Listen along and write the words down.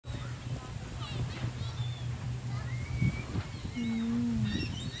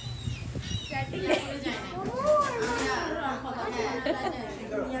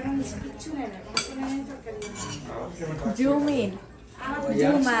Zoom in.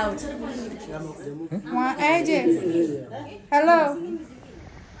 Zoom out. AJ. Hello.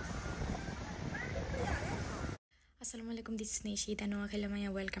 Assalamualaikum, this is Nishi and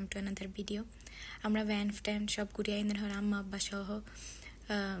welcome to another video. Amra van stand shop Korea in the Amma Basho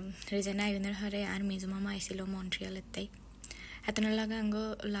Rezana in the Hare Army Mama Isilo Montreal at day. Hatanalagango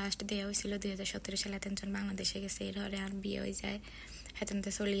last day of Silo the Shotrisalatans and Bangladesh said her and BO is I hatan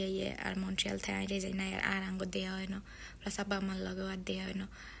the Solia ar Montreal Thai Rezana Arango deano plus Abamalago at deano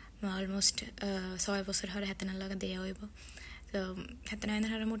almost so I was her Hatanalaga deoibo. So Hatana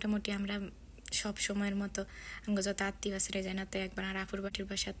her Mutamoti Amra সব সময়ের মতো আঙ্গো যত আত্মীয় আছে রেজানাতে একবার রাফুর বাটির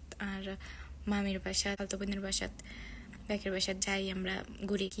বাসাত আর মামির বাসাত ফালতু বোনের বাসাত বেকের বাসাত যাই আমরা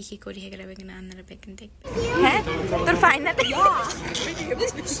ঘুরে কি করি হেগরা বেকেন আন্নারা বেকেন দেখ হ্যাঁ তোর ফাইনাল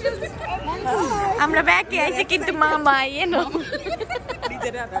আমরা ব্যাকে আইছে কিন্তু মামা এনো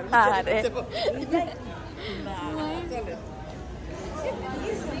আরে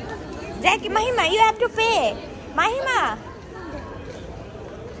Jackie, Mahima, you have to pay. Mahima.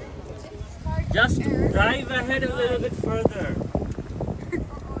 Just drive ahead a little bit further.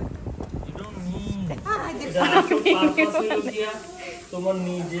 You don't need. তোমার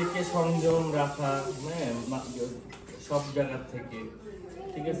নিজেকে সংযম রাখা সব জায়গা থেকে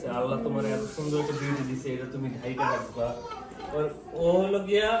ঠিক আছে আল্লাহ তোমার এত সুন্দর একটা বিউটি দিছে এটা তুমি ঢাইকা রাখবা আর ও হলো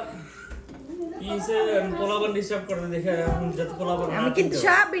গিয়া কিসে পোলাবান ডিস্টার্ব করে দেখে যত পোলাবান আমি কিন্তু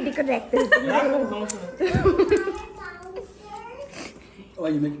সব ভিডিও করে রাখতে Oh,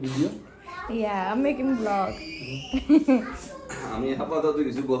 you make video? Yeah, I'm making vlog. আমি আপাতত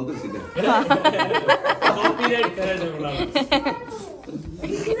কিছু বলতেছি না কপিরাইট করে দেব না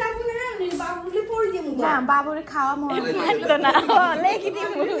না বাবুরে খাওয়া মনে তো না লেখি দিব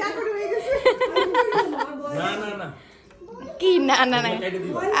না কি না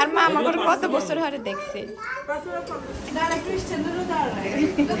আর মা আমাকে কত বছর ধরে দেখছে দাঁড়া ক্রিশ্চিয়ানদেরও দাঁড়া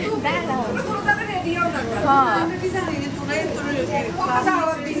রেডিও না হ্যাঁ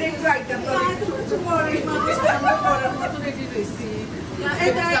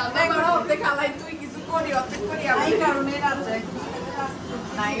তুই কিছু করি অর্ধেক করি এই কারণে রাত্রে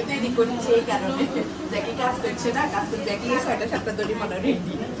না এটা এদিক করছে এই কারণে জ্যাকি কাজ করছে না কাজ করছে জ্যাকি 6টা দড়ি মনে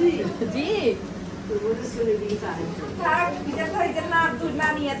রেডি জি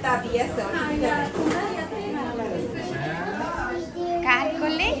কার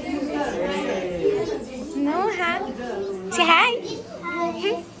করলে No, hi. Say hi.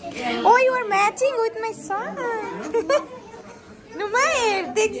 Oh, you are matching with my son. Numair,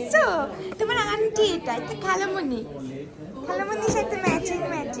 দেখছো তোমার আন্টি এটা এটা খালামণি খালামণির সাথে matching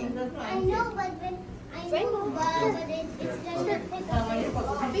I know, but when I know, but it's just a picture.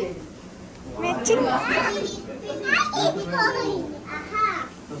 Matching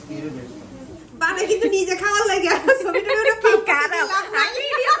বাবা কিন্তু নিজে খাওয়ার লাগে ছবিটা ওটা কারাও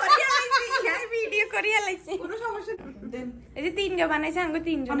ভিডিও করিয়া লাইছি কোনো সমস্যা দেন এই যে তিনজন বানাইছে আঙ্গো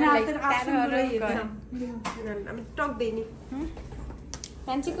তিনজন লাইছে আমি টক দেইনি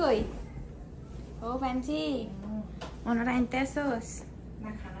ফ্যান্সি কই ও ফ্যান্সি ওনা রাইতে আসোস না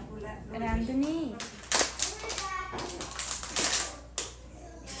খানাগুলা রান্ধুনি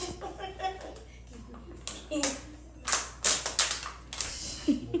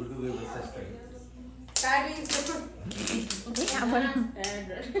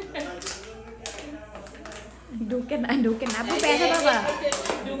ঢুকে না আপু পেয়ে বাবা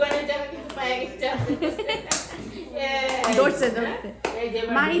দৌড়ছে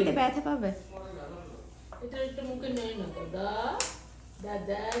মারিতে ব্যথা পাবে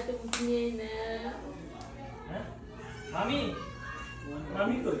মামি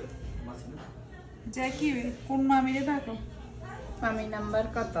কই জ্যাকি কোন মামিরে ডাকো মামি নাম্বার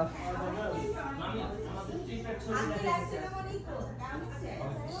কত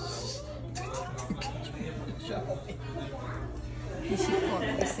বেশি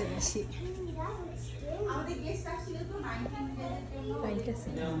করতেছে বেশি আমাদের গেস্ট আসছিল তো 19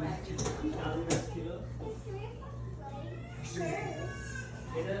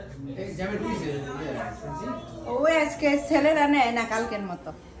 ও আজকে ছেলেরা নেয় না কালকের মতো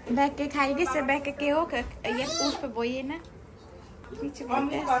ব্যাকে খাই গেছে ব্যাকে কেউ ইয়ে উঠবে বইয়ে না কিছু আমি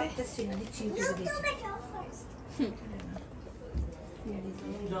করতে করতেছি না দিচ্ছি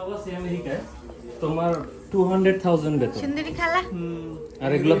জবাস আমেরিকায় তোমার 200,000 বেতন সুন্দরী খালা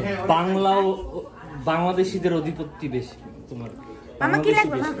আর এগুলো বাংলাদেশীদের অধিপতি বেশি তোমার মামা কি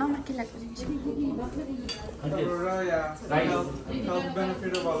লাগবে মামা কি লাগবে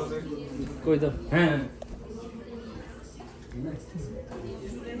কই দাও হ্যাঁ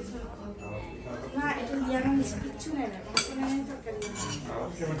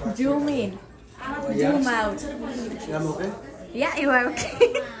Zoom in. Zoom out. I'm okay. Yeah, you are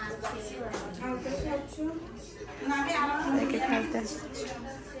okay. Like it has that.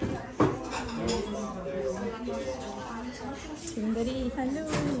 Sundari,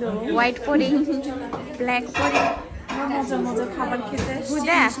 hello. White pudding, black pudding. মজা খাবার খেতে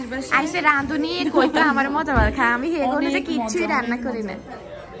বুঝা আইসে রাঁধুনি কইতো আমার মজা ভালো খায় আমি হে কোনো যে কিছুই রান্না করি না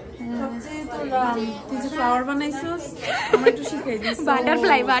সবচেয়ে তো তুই যে ফ্লাওয়ার বানাইছস আমরা একটু শিখাই দিস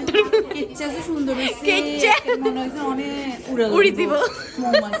বাটারফ্লাই কেচ্চা যে সুন্দর হইছে কেচ্চা মনে হইছে অনেক উড়ি দিব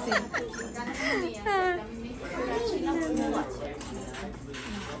মৌমাছি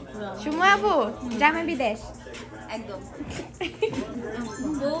সুমা আপু জামাই বিদেশ একদম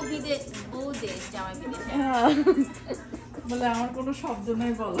বউ দেশ জামাই বিদেশ বলে আমার কোনো শব্দ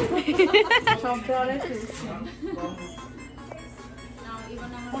নাই বলো শব্দ আরে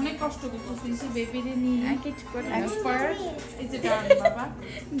অনেক কষ্ট করতেছি বেবিরে নিয়ে এক্সপার্ট ইজ ইট ডান বাবা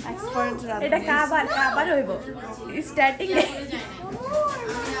এক্সপার্ট এটা কাবার হইব স্টার্টিং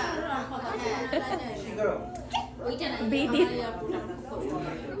বিডি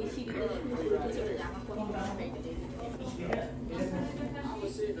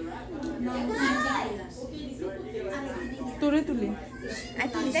তুলে তুলে আই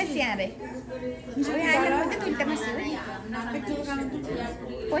তুলতেছি আরে ওই আইনের মধ্যে তুলতে পারছি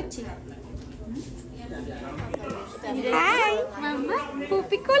কইছি হাই মাম্মা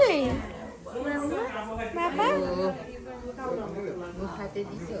পুপি কোলে মাম্মা বাবা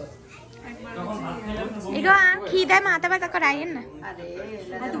এগো খিদে মাথা ব্যথা করাইন না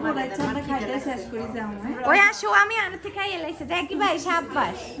এত বড় ইচ্ছা আমরা খাইতে শেষ করে যাও ওই আসো আমি আনো থেকে খাই এলাইছে দেখি ভাই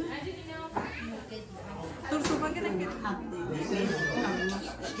সাব্বাস তোর সোফাকে নাকি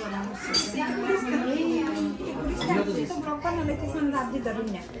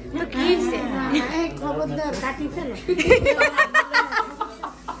তো কি হইছে খবরদার কাটি ফেলো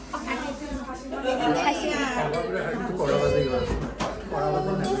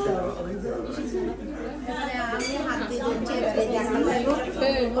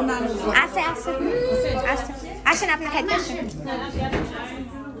আসে আসে আসেন আপনি খাইতে আসেন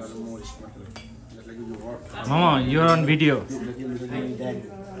Mama, you're on video.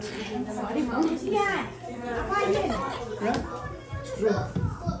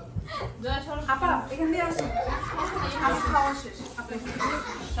 আপা এখান দিয়ে আসো খাওয়া শেষ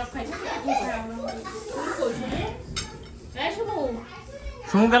সব খাইছো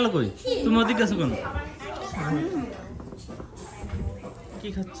শুনো গেল কই তুমি ওদিকে গেছো কেন কি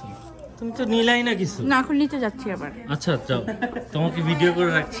খাচ্ছ তুমি তো নিলাই না কিছু না এখন নিতে যাচ্ছি আবার আচ্ছা যাও তোমাকে ভিডিও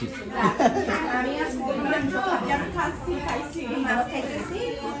করে রাখছি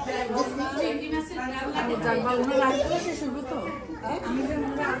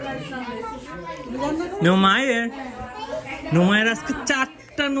নোমায়ের আজকে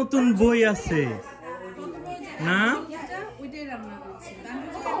 4টা নতুন বই আছে না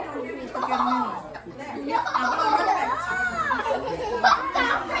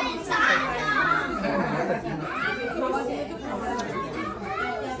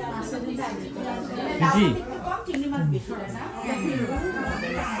জি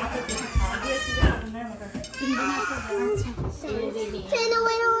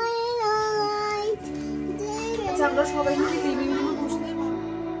আমরা সবাই লিভিং রুমে বসে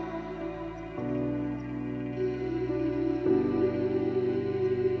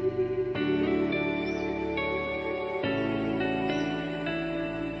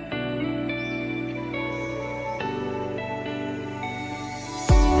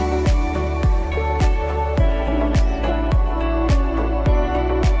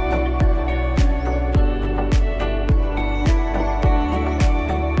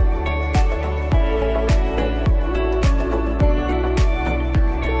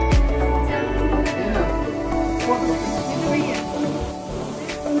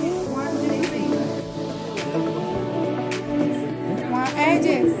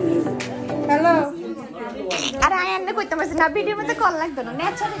না ভিডিওর মধ্যে কল লাগতো না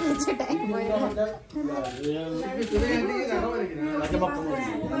ন্যাচারাল নিচেটাই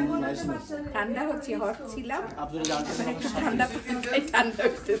ঠান্ডা হচ্ছে হট ছিলাম একটু ঠান্ডা ঠান্ডা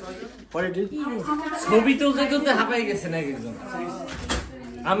ছবি তুলতে হাঁপাই গেছে না একজন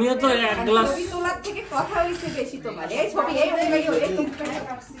আমিও তো এক গ্লাস ছবি তোলার থেকে কথা হইছে বেশি তোমার এই ছবি এই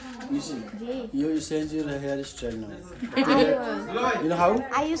You change your hairstyle now. You know how?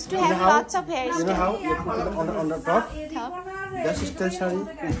 I used to have lots of hair. You know how? You put it on the top. That's still shiny.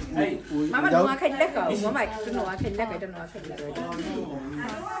 Mama, নোয়া খাইলে খাও মামা একটু নোয়া খাইলে এটা নোয়া খাইলে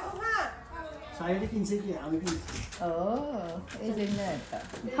সাইডে কিনছে কি আমি কিনছি ও এই জন্য এটা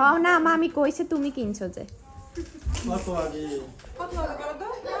হ্যাঁ না মামি কইছে তুমি কিনছো যে কত আগে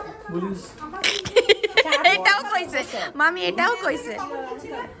বলিস এটাও কইছে মামি এটাও কইছে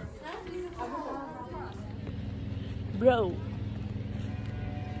bro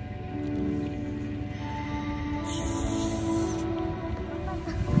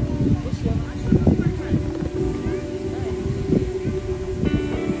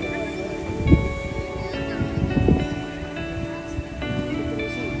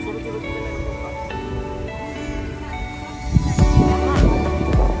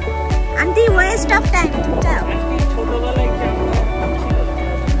aunty West of time যাও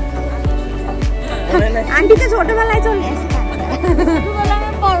আন্টিকে ছোটবেলায় চলে এসেছে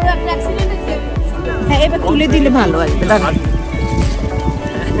হ্যাঁ এবার তুলে দিলে ভালো আসবে দাঁড়ান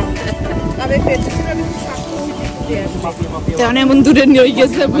কেন এমন দূরে নিয়ে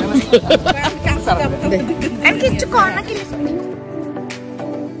গেছে আমি কিচ্ছু কর না কি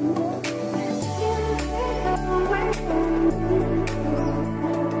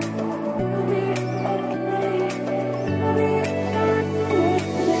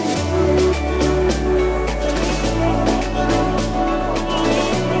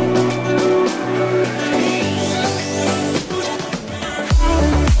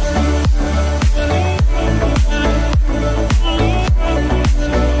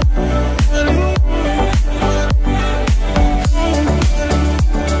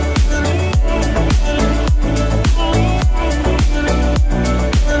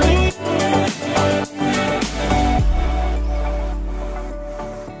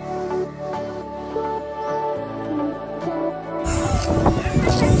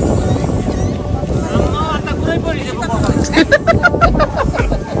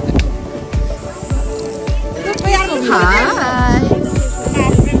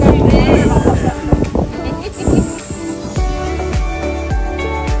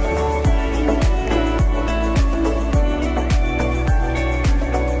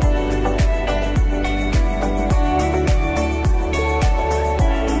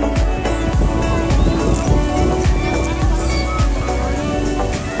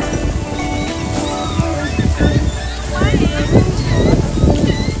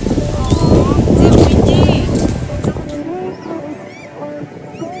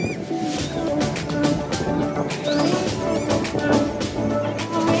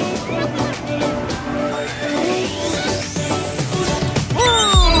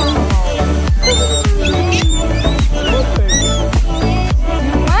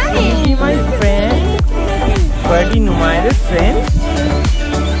Birdie Numayra's friend?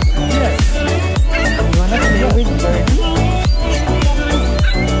 Yes. You wanna play with Birdie?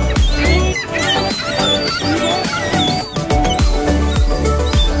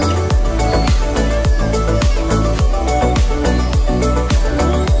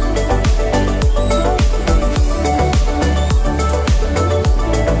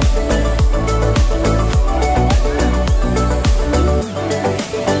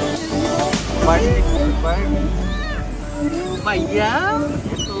 Maya,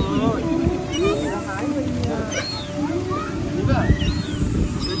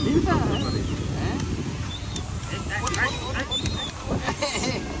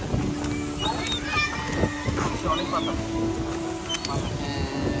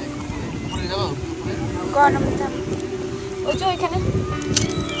 গরমটা ওই যে ওইখানে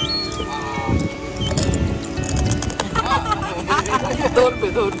ধরবে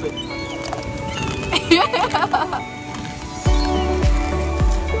ধরবে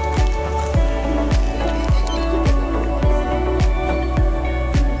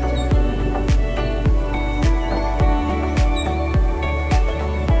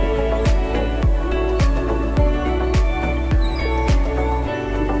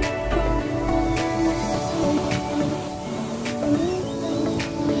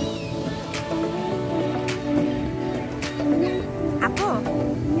আপু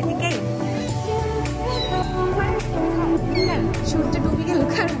এদিকে সূর্য ডুবে গেল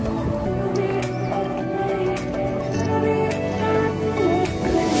কারণ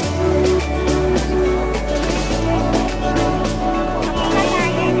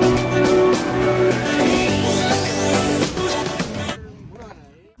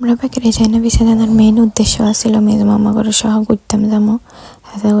আমরা বাকিরে যাই না বিশে জানার মেইন উদ্দেশ্য ছিল মেজ মামা করে সহ ঘুরতাম যাবো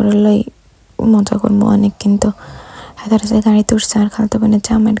হাতে করে লই মজা করবো অনেক কিন্তু হাতের সাথে গাড়ি তুলছে আর খালতো বোনের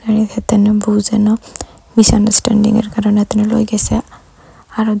জামের গাড়ি হাতে বুঝে না মিসআন্ডারস্ট্যান্ডিংয়ের কারণে হাতে লই গেছে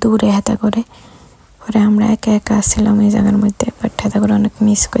আরও দূরে হাতে করে পরে আমরা একা একা আসছিলাম এই জায়গার মধ্যে বাট হাতে করে অনেক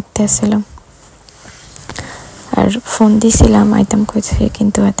মিস করতে আসছিলাম আর ফোন দিছিলাম আইতাম কইছে,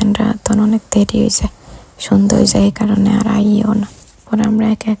 কিন্তু এতটা তখন অনেক দেরি হয়েছে, সন্ধ্যা হয়ে যায়, এই কারণে আর আইও না। পরে আমরা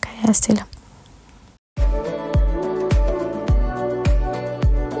একা একাই আসছিলাম।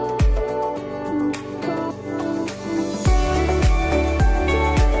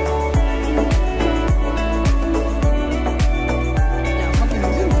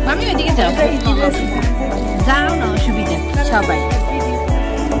 আমি ওইদিকে যাও, যাও না অসুবিধা, সবাই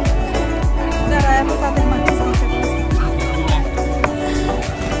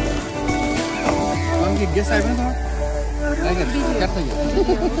Guess I went on. I get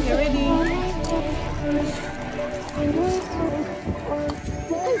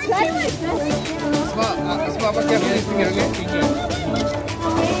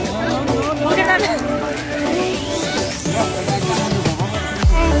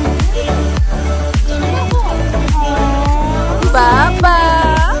Baba,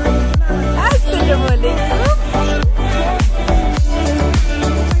 assalamualaikum.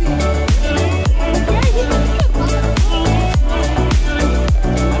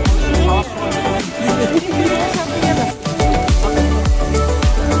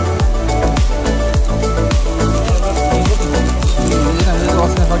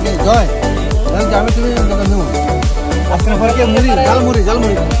 Joy, dan kami tu yang makan dulu. Asal pergi muri, jal muri.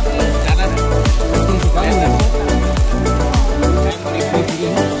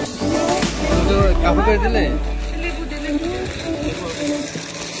 Itu kafe कर दिले.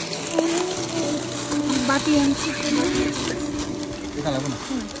 बाती हम Kita lakukan.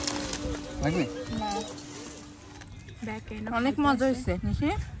 Lagi. অনেক মজা হয়েছে নিশি,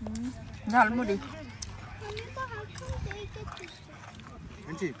 ঝালমুড়ি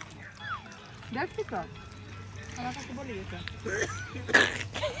দেখছি তো আমার কাছে বলে গেছে।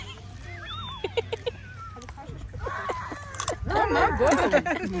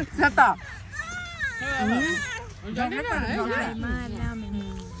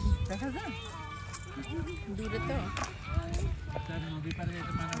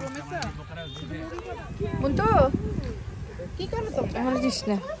 কি করো তোমরা? আমার দিস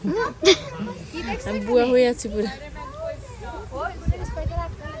না, আমি বুয়া হয়ে আছি পুরো।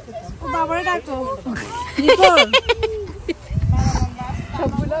 বাবারে ডাকো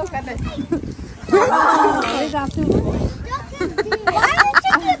সবগুলো ওখানে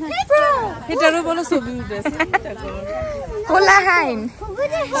এটারও বলো ছবি উঠেছে কোলা হাইন।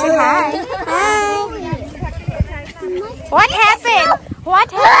 Hi. What happened? What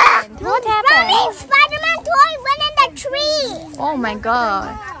happened? What happened? Mommy, Spider-Man toy went in the tree. Oh my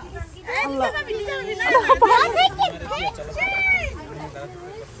god.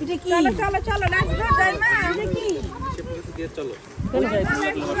 চলো let's go Zaima.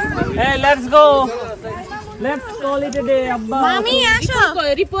 Hey, let's go. Let's call it a day, Abba. Mami, আসো।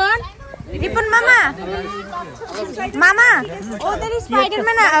 রিপন মামা ওদের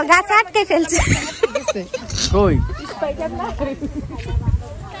স্পাইডারম্যান গাছে আটকে ফেলছে। Koi.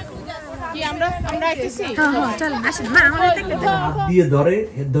 কি আমরা আইতেছি? চল আসেন মা, আমাদের দেখতে দাও। হাত দিয়ে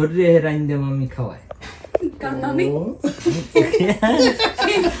ধরে রাইন দিয়ে মামি খাওয়ায়।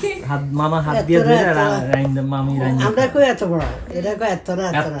 মামা হাত দিয়ে ধরে রাইন দিয়ে মামি রাইন দিয়ে আমরা কই এত বড়, এটা কই এতরা।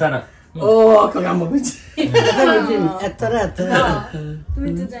 ও কাম বুঝছি, এতরা। তুমি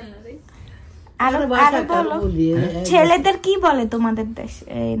তো জানো রে। আর বলো ছেলেদের কি বলে তোমাদের দেশে,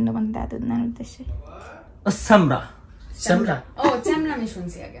 তোমাদের দাদু নানুর দেশে? সামরা। ও চামড়া আমি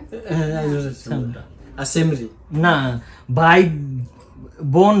শুনছি আগে। সামরা। Assembly. না, ভাই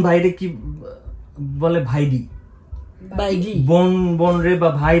বোন ভাইরে কি বলে? ভাইডি। বাইডি। বোন রে বা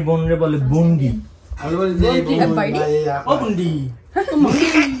ভাই বোন রে বলে বুন্ডি। আমরা বলি যে ও বুন্ডি।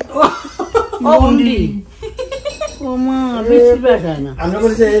 ও বুন্ডি। ও মা বেশি বাসা না। আমরা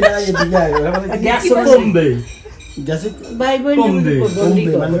বলি যে এটা এদিকে আগে আমরা বলি গ্যাস কমবে। গ্যাস ভাই বোন কমবে।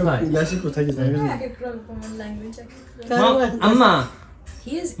 মানে গ্যাস কোথায় গেছে? আম্মা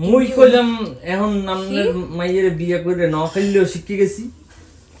মুই কইলাম এখন আমাদের মাইয়ের বিয়ে করে ন খাইলেও শিখে গেছি।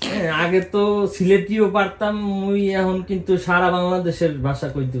 আগে তো সিলেটিও পারতাম মুই, এখন কিন্তু সারা বাংলাদেশের ভাষা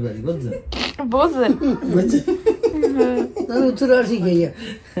কইতে পারি, বুঝলেন? তবে উত্তরা শিখে গিয়া।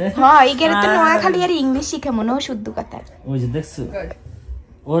 হ্যাঁ এখানে তো নোয়াখালী আর ইংলিশ শিখে মনে হয় শুদ্ধ কথা। ওই যে দেখছো,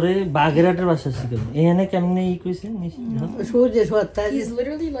 ওরে বাগেরহাটের ভাষা শিখাবো। এখানে কেমনে ই কইছে সূর্যে সত্তা। He's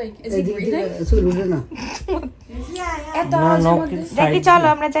literally like, is he breathing? সূর্য না। এত দেখি চলো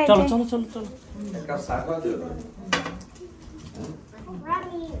আমরা যাই। চলো। একটা সাগর দিও না।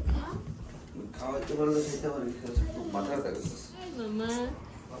 খাওয়াতে পারলে খেতে পারি, খুব মাথা থাকে। Mama.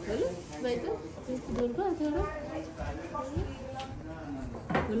 Baito. Durga thora.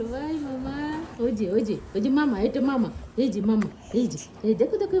 বলো ভাই মামা, ওই যে মামা, এটা মামা, এই যে মামা, এই যে এই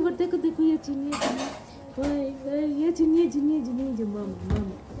দেখো এবার দেখো এই চিনি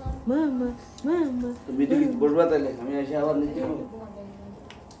ভিডিও বসবা তাহলে আমি এসে আবার নিতে হবে।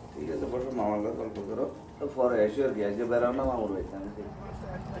 ঠিক আছে বসো, মামার কাছে গল্প করো, তো পরে এসে আর কি আজকে বেড়াও না মামুর বাড়িতে আমি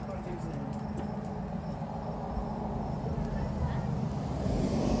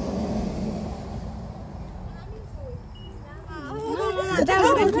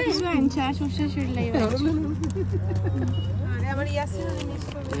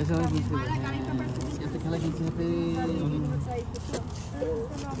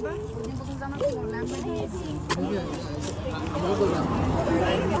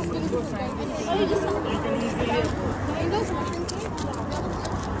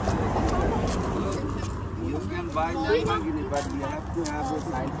You can buy Lamborghini, but you have to have a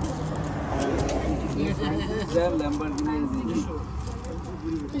license. Lamborghini is easy.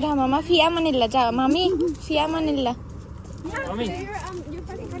 যা মামা ফিয়া মানিল্লা, যা মামি ফিয়া মানিল্লা। আমি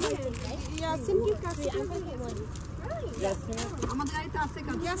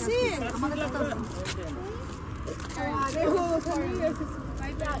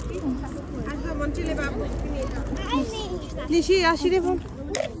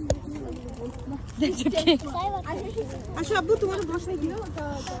আসো আব্বু তোমার বসে দিও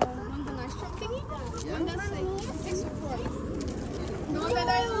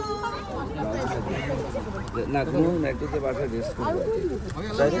না কোনো একটুতে বাসা রেস্ট করবো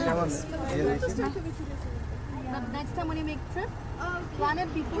তাইলে কেমন But next time when you make trip, plan it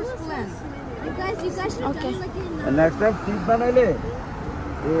before school ends. You guys should have done like in next time trip বানাইলে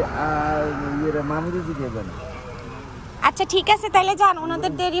এই আর ইয়ে মামুদি দিবেন। আচ্ছা ঠিক আছে তাহলে যান,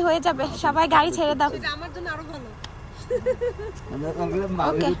 ওনাদের দেরি হয়ে যাবে, সবাই গাড়ি ছেড়ে দাও। আমার জন্য আরো ভালো। আমরা কালকে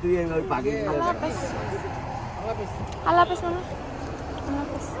মামুদি তুই এই পাগে আল্লাহ হাফেজ। আল্লাহ হাফেজ মামা। আল্লাহ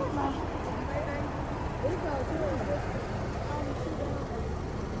হাফেজ, বাই।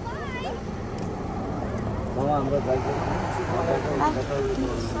 মামা আমরা যাই।